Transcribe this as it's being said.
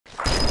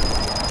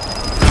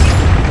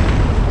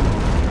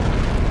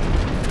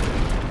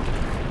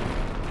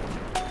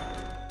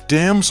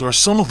Dams are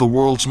some of the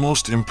world's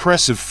most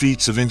impressive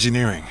feats of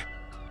engineering.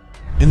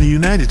 In the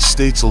United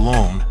States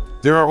alone,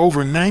 there are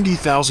over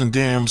 90,000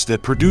 dams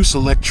that produce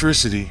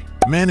electricity,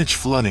 manage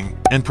flooding,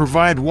 and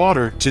provide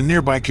water to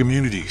nearby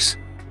communities.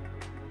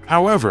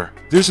 However,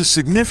 there's a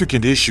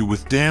significant issue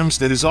with dams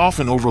that is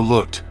often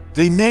overlooked.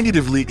 They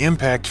negatively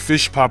impact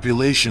fish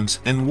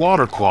populations and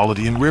water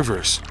quality in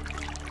rivers.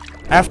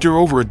 After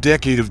over a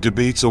decade of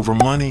debates over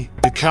money,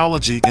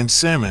 ecology, and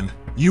salmon,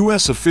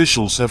 U.S.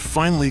 officials have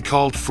finally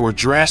called for a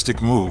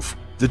drastic move: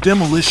 the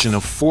demolition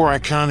of 4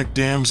 iconic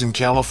dams in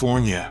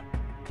California.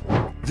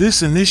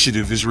 This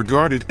initiative is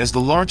regarded as the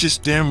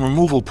largest dam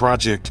removal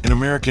project in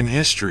American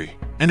history,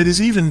 and it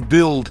is even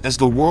billed as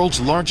the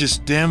world's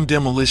largest dam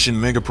demolition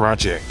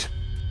megaproject.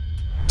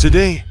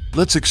 Today,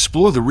 let's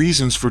explore the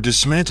reasons for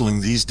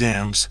dismantling these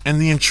dams and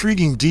the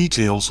intriguing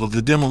details of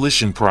the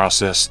demolition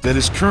process that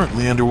is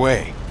currently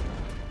underway.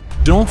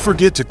 Don't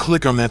forget to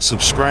click on that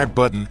subscribe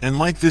button and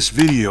like this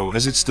video,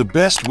 as it's the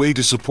best way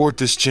to support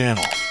this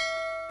channel.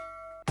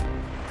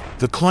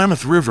 The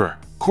Klamath River,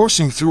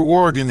 coursing through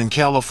Oregon and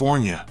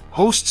California,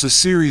 hosts a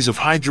series of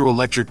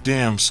hydroelectric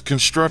dams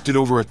constructed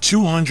over a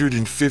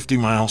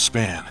 250-mile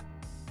span.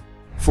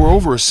 For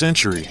over a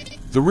century,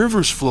 the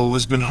river's flow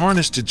has been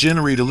harnessed to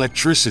generate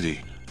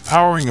electricity,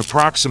 powering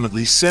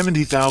approximately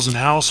 70,000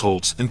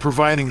 households and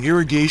providing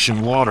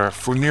irrigation water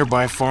for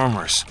nearby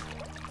farmers.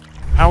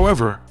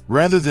 However,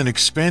 rather than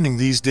expanding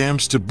these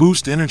dams to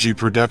boost energy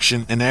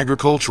production and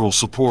agricultural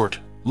support,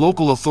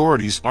 local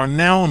authorities are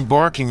now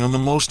embarking on the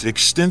most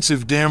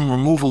extensive dam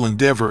removal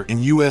endeavor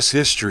in U.S.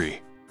 history.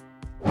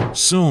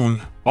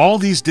 Soon, all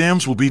these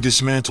dams will be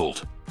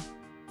dismantled.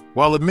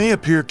 While it may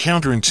appear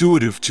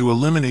counterintuitive to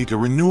eliminate a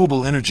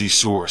renewable energy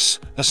source,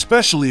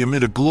 especially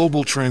amid a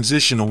global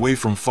transition away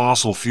from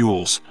fossil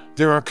fuels,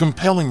 there are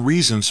compelling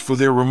reasons for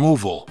their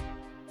removal.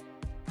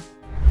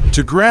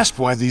 To grasp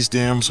why these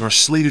dams are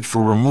slated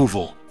for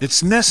removal,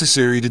 it's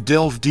necessary to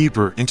delve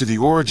deeper into the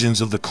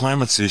origins of the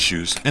Klamath's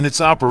issues and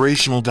its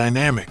operational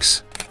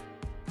dynamics.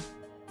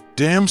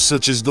 Dams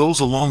such as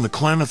those along the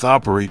Klamath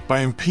operate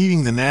by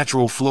impeding the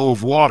natural flow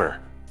of water,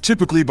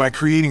 typically by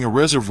creating a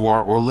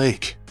reservoir or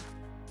lake.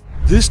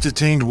 This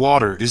detained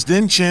water is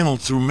then channeled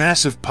through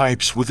massive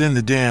pipes within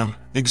the dam,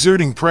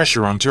 exerting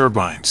pressure on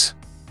turbines.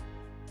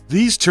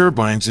 These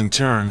turbines in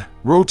turn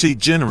rotate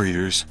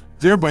generators,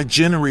 thereby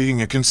generating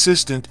a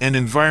consistent and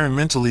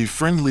environmentally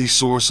friendly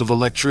source of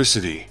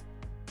electricity.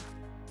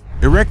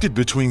 Erected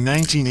between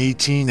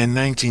 1918 and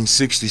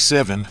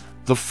 1967,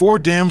 the 4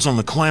 dams on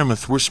the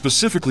Klamath were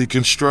specifically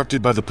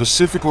constructed by the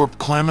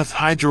Klamath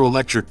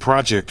Hydroelectric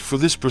Project for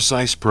this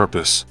precise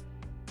purpose.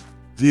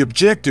 The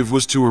objective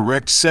was to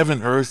erect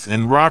 7 earth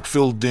and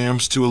rock-filled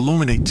dams to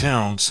illuminate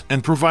towns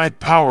and provide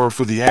power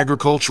for the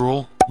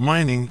agricultural,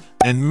 mining,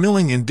 and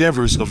milling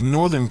endeavors of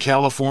Northern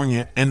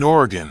California and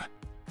Oregon.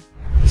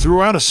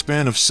 Throughout a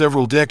span of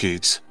several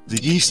decades,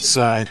 the East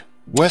Side,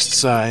 West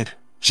Side,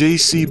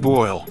 J.C.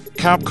 Boyle,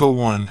 Copco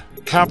 1,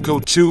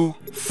 Copco 2,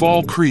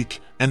 Fall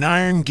Creek, and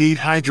Iron Gate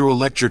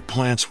hydroelectric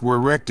plants were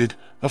erected,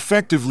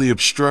 effectively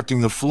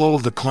obstructing the flow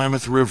of the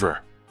Klamath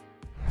River.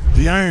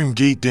 The Iron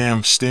Gate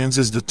Dam stands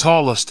as the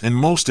tallest and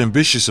most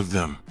ambitious of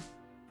them.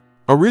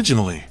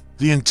 Originally,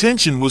 the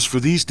intention was for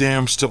these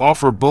dams to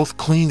offer both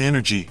clean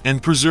energy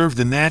and preserve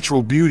the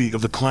natural beauty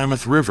of the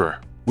Klamath River,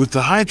 with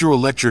the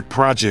hydroelectric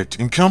project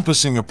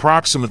encompassing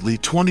approximately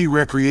 20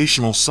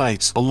 recreational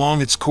sites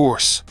along its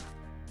course.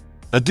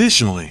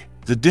 Additionally,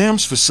 the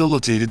dams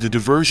facilitated the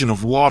diversion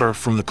of water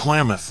from the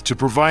Klamath to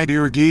provide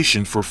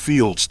irrigation for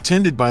fields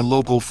tended by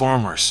local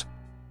farmers.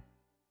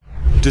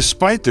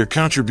 Despite their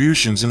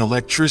contributions in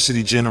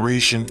electricity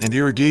generation and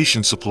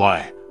irrigation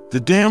supply, the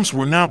dams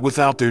were not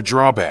without their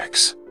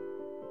drawbacks.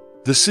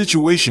 The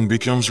situation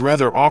becomes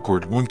rather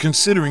awkward when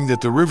considering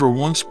that the river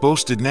once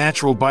boasted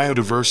natural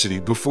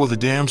biodiversity before the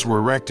dams were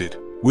erected,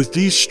 with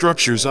these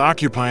structures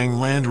occupying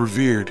land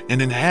revered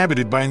and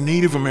inhabited by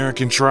Native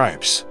American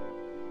tribes.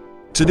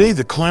 Today,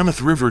 the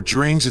Klamath River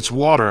drains its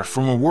water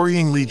from a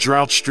worryingly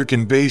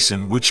drought-stricken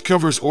basin which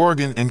covers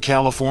Oregon and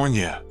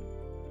California.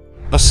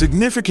 A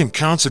significant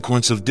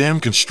consequence of dam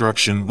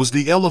construction was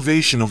the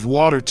elevation of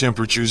water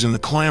temperatures in the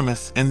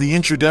Klamath and the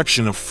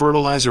introduction of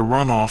fertilizer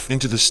runoff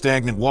into the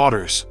stagnant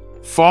waters,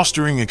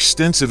 fostering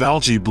extensive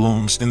algae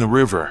blooms in the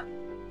river.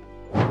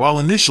 While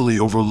initially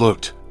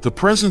overlooked, the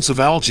presence of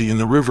algae in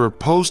the river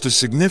posed a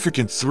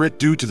significant threat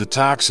due to the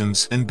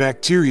toxins and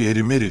bacteria it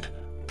emitted,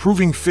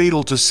 proving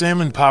fatal to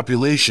salmon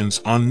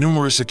populations on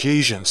numerous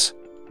occasions.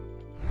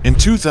 In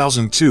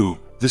 2002,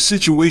 the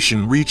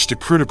situation reached a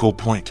critical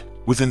point,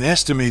 with an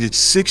estimated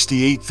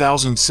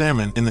 68,000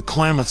 salmon in the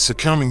Klamath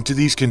succumbing to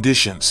these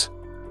conditions.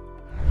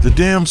 The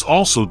dams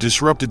also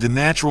disrupted the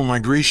natural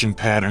migration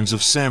patterns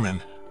of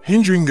salmon,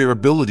 hindering their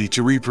ability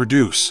to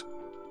reproduce.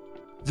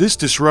 This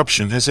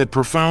disruption has had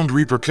profound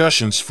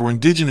repercussions for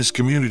indigenous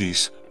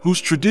communities,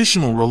 whose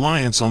traditional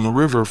reliance on the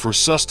river for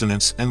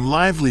sustenance and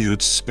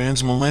livelihoods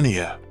spans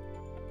millennia.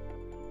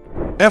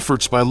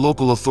 Efforts by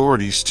local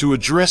authorities to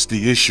address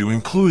the issue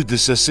include the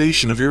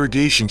cessation of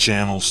irrigation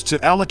channels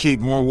to allocate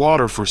more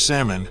water for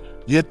salmon,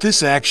 Yet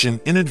this action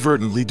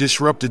inadvertently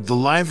disrupted the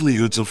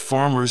livelihoods of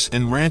farmers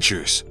and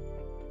ranchers.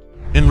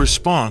 In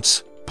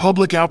response,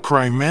 public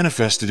outcry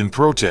manifested in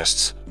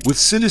protests, with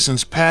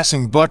citizens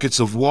passing buckets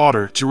of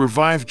water to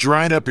revive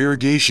dried-up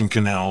irrigation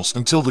canals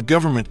until the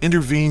government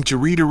intervened to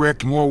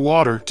redirect more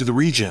water to the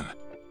region.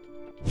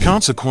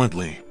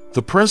 Consequently,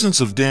 the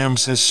presence of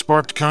dams has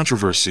sparked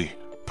controversy,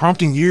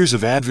 prompting years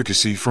of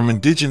advocacy from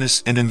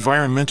indigenous and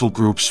environmental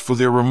groups for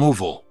their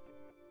removal.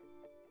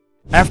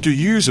 After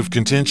years of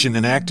contention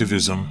and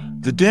activism,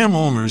 the dam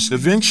owners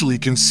eventually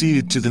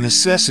conceded to the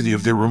necessity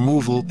of their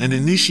removal and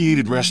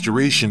initiated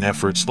restoration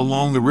efforts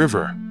along the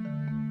river.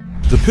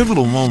 The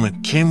pivotal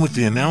moment came with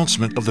the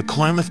announcement of the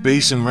Klamath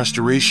Basin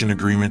Restoration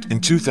Agreement in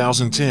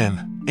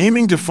 2010,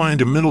 aiming to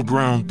find a middle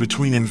ground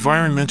between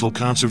environmental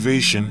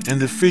conservation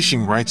and the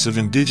fishing rights of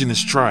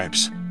indigenous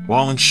tribes,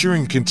 while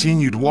ensuring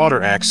continued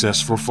water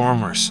access for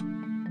farmers.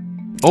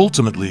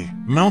 Ultimately,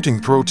 mounting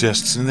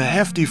protests and the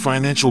hefty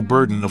financial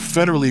burden of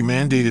federally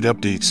mandated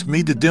updates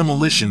made the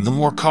demolition the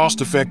more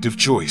cost-effective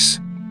choice.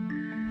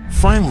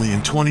 Finally,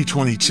 in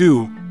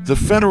 2022, the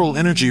Federal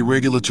Energy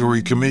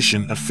Regulatory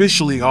Commission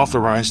officially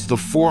authorized the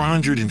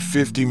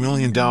 $450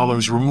 million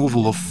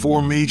removal of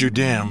 4 major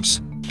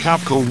dams,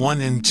 Copco 1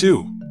 and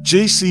 2,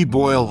 J.C.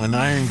 Boyle and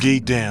Iron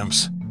Gate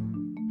dams.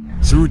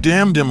 Through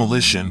dam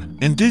demolition,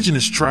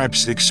 indigenous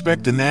tribes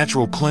expect the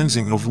natural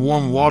cleansing of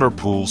warm water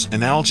pools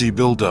and algae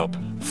buildup,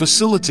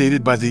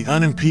 facilitated by the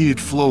unimpeded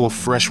flow of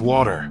fresh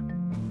water.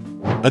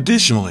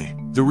 Additionally,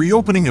 the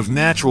reopening of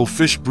natural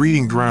fish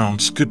breeding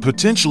grounds could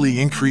potentially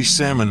increase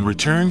salmon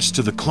returns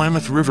to the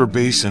Klamath River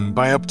Basin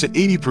by up to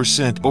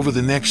 80% over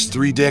the next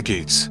 3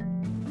 decades.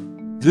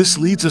 This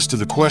leads us to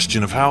the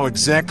question of how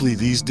exactly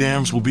these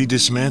dams will be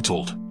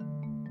dismantled.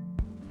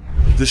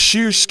 The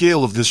sheer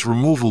scale of this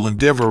removal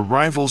endeavor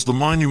rivals the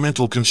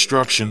monumental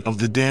construction of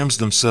the dams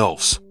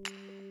themselves.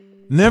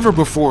 Never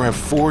before have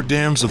 4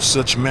 dams of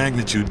such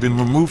magnitude been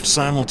removed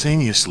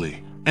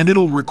simultaneously, and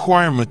it'll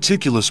require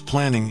meticulous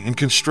planning and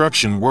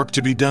construction work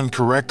to be done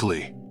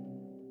correctly.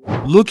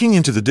 Looking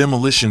into the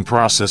demolition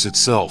process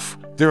itself,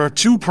 there are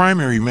 2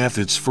 primary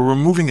methods for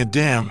removing a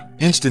dam: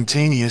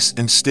 instantaneous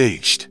and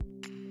staged.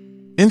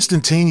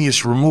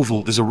 Instantaneous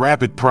removal is a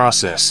rapid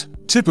process,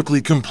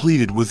 typically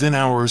completed within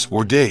hours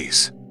or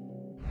days.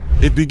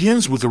 It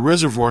begins with a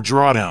reservoir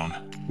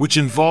drawdown, which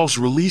involves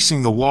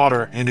releasing the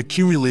water and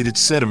accumulated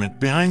sediment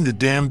behind the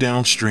dam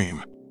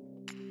downstream.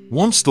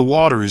 Once the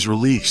water is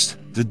released,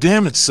 the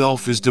dam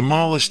itself is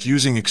demolished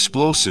using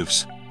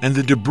explosives, and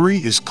the debris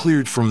is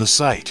cleared from the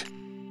site.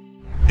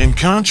 In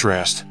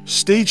contrast,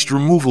 staged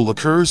removal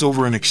occurs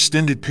over an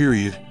extended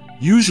period,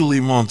 usually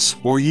months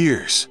or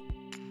years.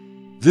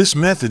 This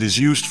method is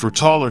used for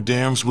taller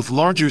dams with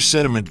larger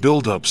sediment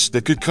buildups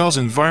that could cause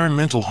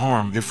environmental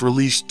harm if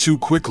released too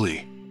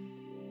quickly.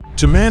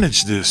 To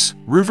manage this,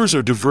 rivers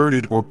are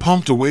diverted or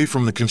pumped away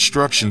from the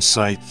construction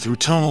site through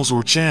tunnels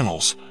or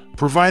channels,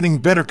 providing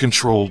better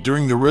control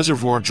during the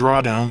reservoir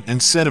drawdown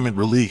and sediment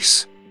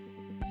release.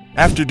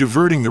 After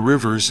diverting the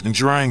rivers and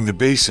drying the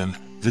basin,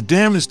 the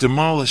dam is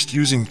demolished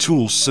using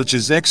tools such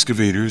as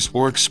excavators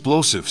or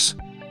explosives.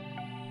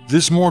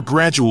 This more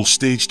gradual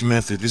staged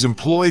method is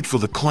employed for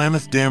the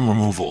Klamath Dam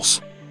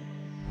removals.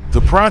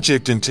 The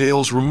project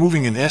entails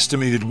removing an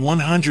estimated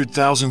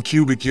 100,000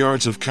 cubic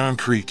yards of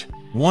concrete,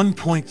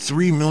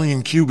 1.3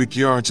 million cubic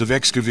yards of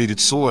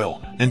excavated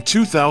soil, and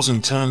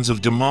 2,000 tons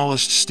of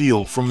demolished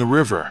steel from the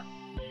river.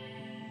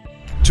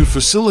 To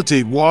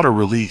facilitate water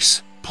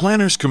release,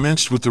 planners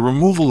commenced with the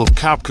removal of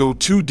Copco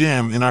 2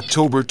 Dam in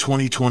October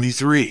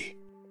 2023.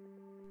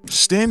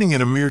 Standing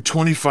at a mere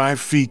 25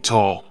 feet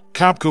tall,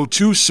 Copco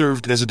 2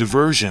 served as a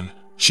diversion,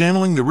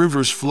 channeling the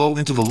river's flow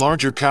into the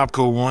larger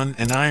Copco 1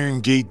 and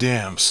Iron Gate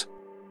dams.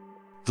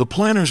 The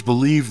planners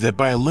believe that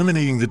by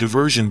eliminating the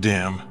diversion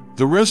dam,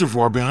 the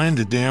reservoir behind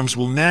the dams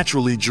will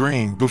naturally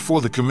drain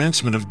before the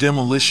commencement of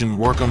demolition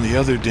work on the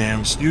other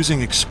dams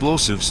using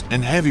explosives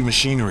and heavy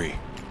machinery.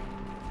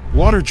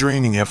 Water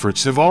draining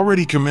efforts have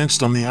already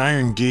commenced on the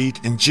Iron Gate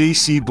and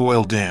J.C.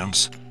 Boyle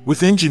dams,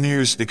 with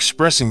engineers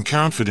expressing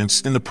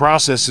confidence in the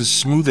process's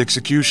smooth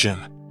execution.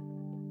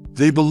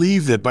 They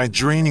believe that by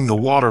draining the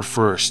water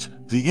first,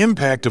 the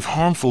impact of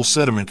harmful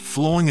sediment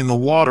flowing in the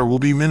water will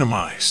be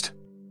minimized.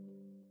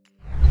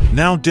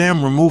 Now,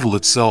 dam removal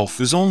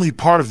itself is only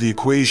part of the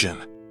equation.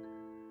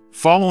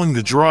 Following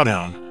the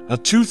drawdown, a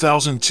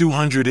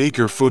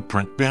 2,200-acre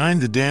footprint behind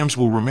the dams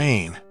will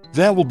remain.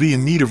 That will be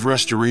in need of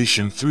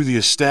restoration through the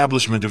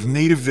establishment of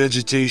native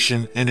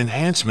vegetation and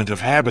enhancement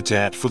of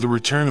habitat for the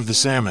return of the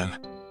salmon.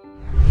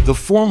 The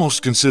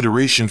foremost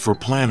consideration for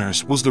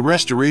planners was the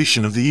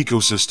restoration of the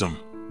ecosystem,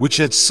 which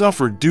had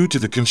suffered due to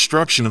the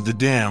construction of the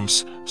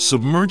dams,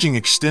 submerging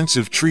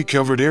extensive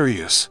tree-covered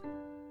areas.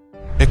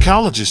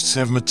 Ecologists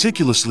have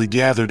meticulously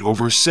gathered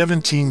over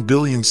 17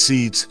 billion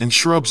seeds and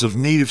shrubs of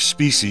native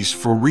species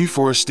for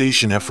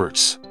reforestation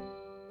efforts.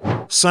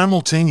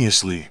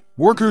 Simultaneously,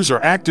 workers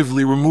are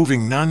actively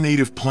removing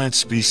non-native plant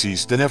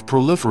species that have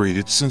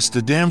proliferated since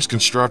the dam's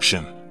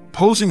construction,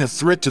 posing a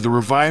threat to the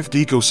revived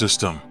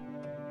ecosystem.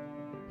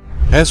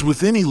 As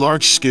with any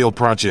large-scale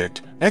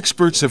project,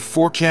 experts have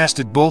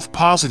forecasted both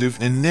positive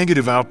and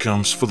negative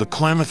outcomes for the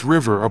Klamath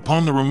River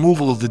upon the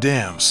removal of the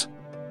dams.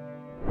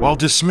 While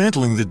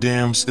dismantling the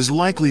dams is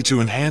likely to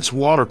enhance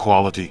water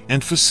quality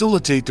and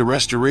facilitate the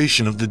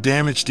restoration of the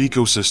damaged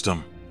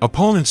ecosystem,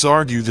 opponents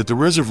argue that the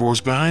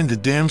reservoirs behind the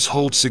dams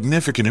hold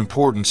significant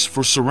importance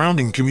for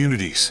surrounding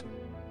communities.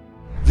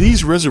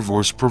 These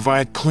reservoirs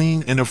provide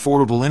clean and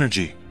affordable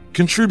energy,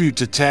 contribute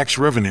to tax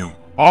revenue,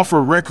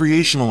 offer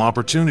recreational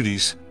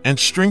opportunities, and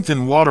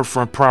strengthen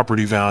waterfront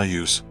property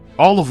values,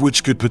 all of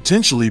which could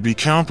potentially be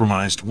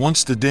compromised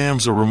once the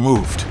dams are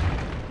removed.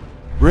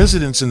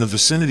 Residents in the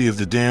vicinity of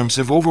the dams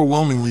have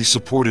overwhelmingly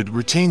supported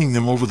retaining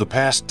them over the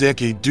past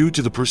decade due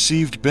to the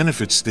perceived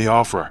benefits they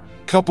offer,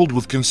 coupled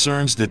with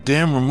concerns that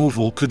dam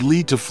removal could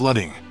lead to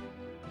flooding.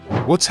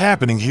 What's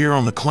happening here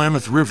on the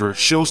Klamath River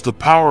shows the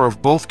power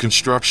of both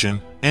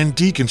construction and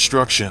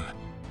deconstruction.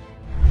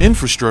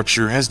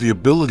 Infrastructure has the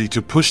ability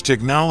to push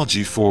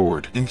technology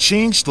forward and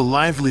change the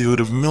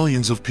livelihood of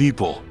millions of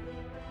people.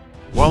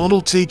 While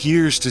it'll take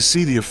years to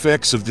see the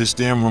effects of this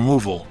dam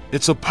removal,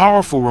 it's a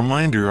powerful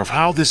reminder of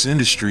how this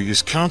industry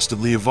is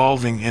constantly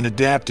evolving and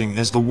adapting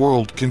as the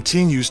world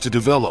continues to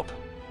develop.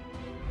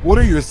 What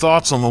are your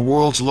thoughts on the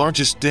world's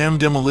largest dam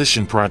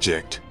demolition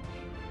project?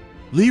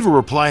 Leave a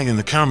reply in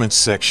the comments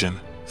section.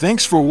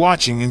 Thanks for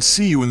watching and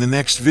see you in the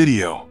next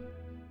video.